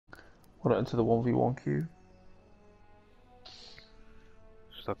Put it into the 1v1 queue.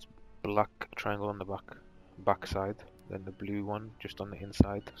 So that's black triangle on the back side, then the blue one just on the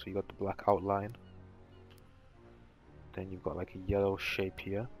inside, so you got the black outline. Then you've got like a yellow shape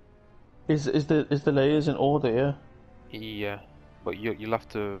here. Is the layers in order? Yeah. Yeah, but you'll have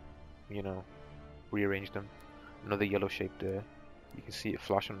to, you know, rearrange them. Another yellow shape there. You can see it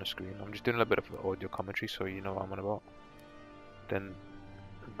flash on the screen. I'm just doing a little bit of audio commentary so you know what I'm on about. Then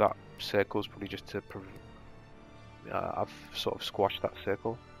that circle is probably just to I've sort of squashed that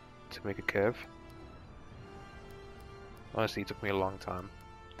circle to make a curve. Honestly, it took me a long time.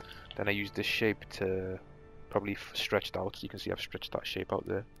 Then I used this shape to probably stretched out. You can see I've stretched that shape out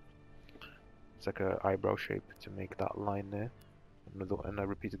there. It's like a eyebrow shape to make that line there. And I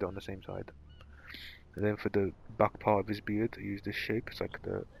repeated it on the same side. And then for the back part of his beard, I used this shape. It's like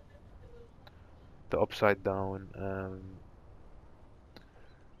the upside down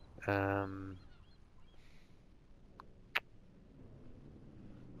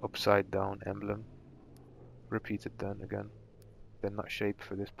upside down emblem. Repeated then again. Then that shape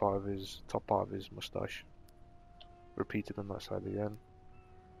for this part of his top part of his mustache. Repeated on that side again.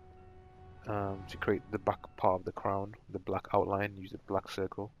 To create the back part of the crown, the black outline, use the black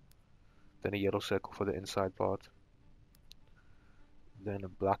circle. Then a yellow circle for the inside part. Then a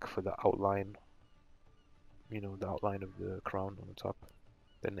black for the outline, you know, the outline of the crown on the top.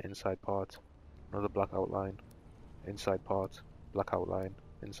 Then the inside part, another black outline, inside part, black outline,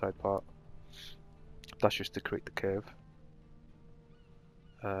 inside part. That's just to create the curve.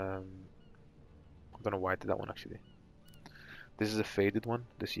 I don't know why I did that one actually. This is a faded one,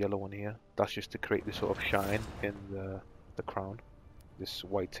 this yellow one here. That's just to create this sort of shine in the crown. This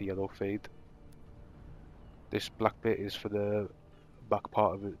white to yellow fade. This black bit is for the back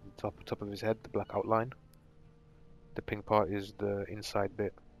part of it, the top of his head, the black outline. The pink part is the inside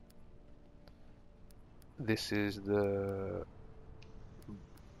bit. This is the,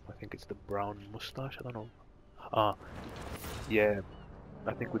 I think it's the brown mustache, I don't know. Yeah,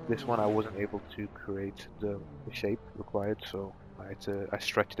 I think with this one I wasn't able to create the shape required, so I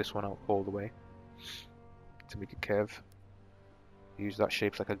stretched this one out all the way to make a curve. Use that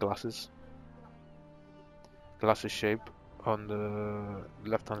shape like a glasses shape on the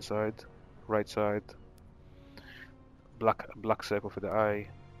left hand side, right side. Black circle for the eye.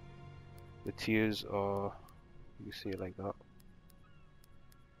 The tears are, you see it like that.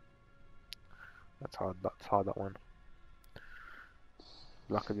 That's hard that one.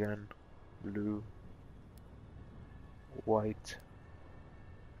 Black again, blue, white,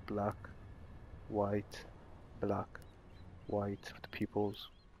 black, white, black, white for the pupils.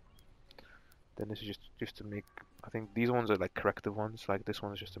 Then this is just to make, I think these ones are like corrective ones, like this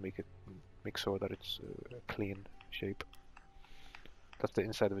one's just to make sure that it's a clean shape. That's the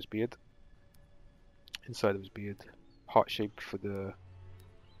inside of his beard. Inside of his beard, heart shape for the,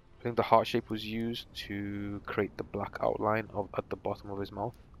 I think the heart shape was used to create the black outline at the bottom of his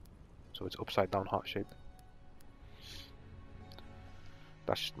mouth. So it's upside down heart shape.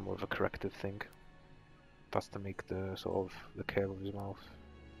 That's just more of a corrective thing. That's to make the sort of the curve of his mouth.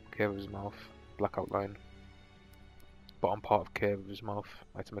 Curve of his mouth, black outline. Bottom part of curve of his mouth.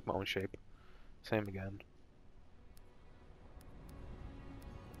 I had to make my own shape. Same again.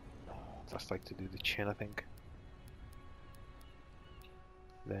 That's like to do the chin, I think.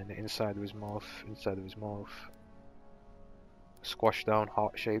 Then the inside of his mouth, squash down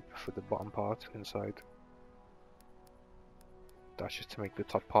heart shape for the bottom part inside. That's just to make the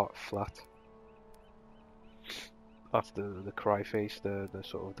top part flat. That's the cry face, the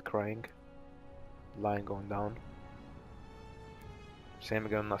sort of the crying line going down. Same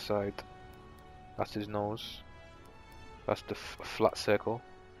again on that side. That's his nose. That's the flat circle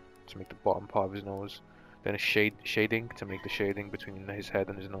to make the bottom part of his nose. Then a shading to make the shading between his head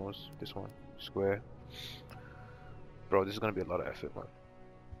and his nose. This one, square. Bro, this is gonna be a lot of effort, man.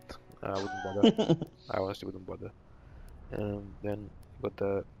 I wouldn't bother. I honestly wouldn't bother. Then,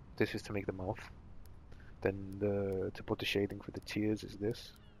 this is to make the mouth. Then to put the shading for the tears is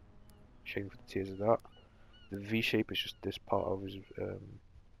this. Shading for the tears is that. The V shape is just this part of his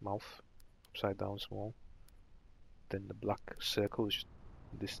mouth, upside down small. Then the black circle is just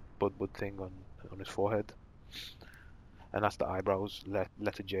this bud thing on his forehead, and that's the eyebrows.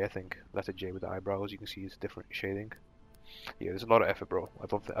 Letter J, I think. Letter J with the eyebrows. You can see it's different shading. Yeah, there's a lot of effort, bro. I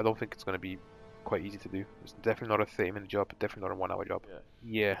don't think it's gonna be quite easy to do. It's definitely not a 30-minute job. Definitely not a 1 hour job.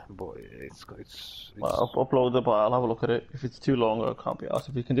 Yeah, but it's Well, I'll upload it, but I'll have a look at it. If it's too long, I can't be asked.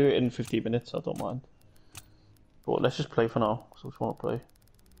 If we can do it in 15 minutes, I don't mind. But let's just play for now, because I just want to play.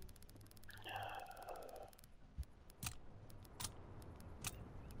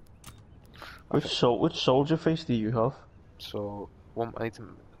 I think Which soldier face do you have? so.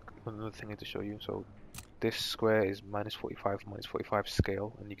 Another thing I need to show you. So this square is -45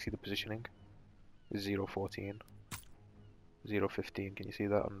 scale, and you can see the positioning is 0, 14, 0, 15. Can you see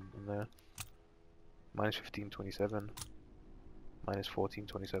that on there? -15, 27, -14,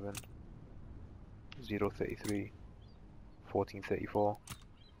 27, 0, 33, 14, 34,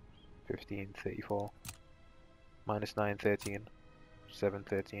 15, 34, -9, 13, 7,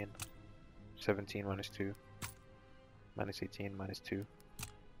 13, 17, -2, -18, -2,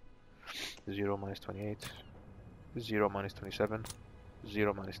 0, -28, 0, -27,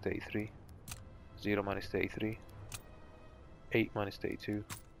 0, -33, 0, -33, 8, -32,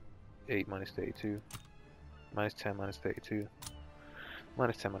 8, -32, -10, -32,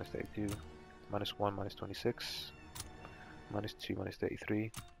 -10, -32, -1, -26, -2,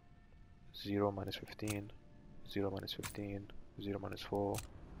 -33, 0, -15, 0, -15, 0, -4,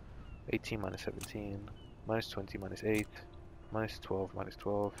 18, -17, -20, -8, -12,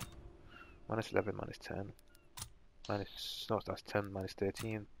 -12, -11, -10, no, that's 10,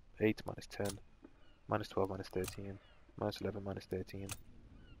 -13, 8, -10, -12, -13, -11, -13,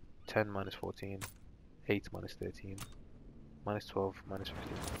 10, -14, 8, -13, -12, -15,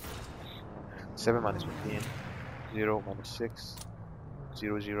 7, -15, 0, -6,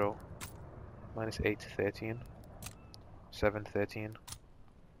 0, 0, -8, 13, 7, 13,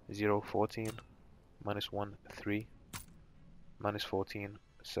 0, 14, -1, 3, -14,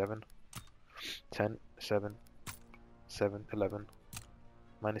 7, 10, 7, 7, 11,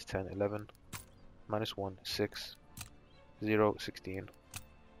 -10, 11, -1, 6, 0, 16,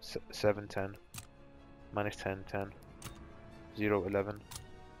 7, 10, -10, 10, 0, 11,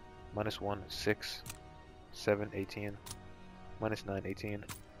 -1, 6, 7, 18, -9, 18,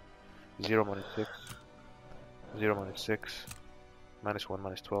 0, -6, 0, -6, -1,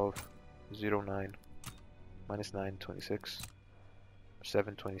 -12, 0, 9, -9, 26,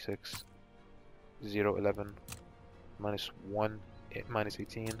 7, 26, 0, 11, -1,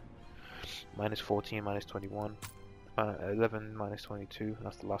 -18, -14, -21, 11, -22,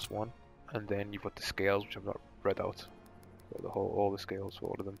 that's the last one. And then you've got the scales, which I've not read out. Got all the scales for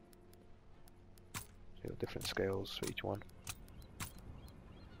all of them. So you've got different scales for each one.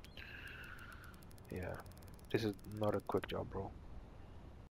 Yeah, this is not a quick job, bro.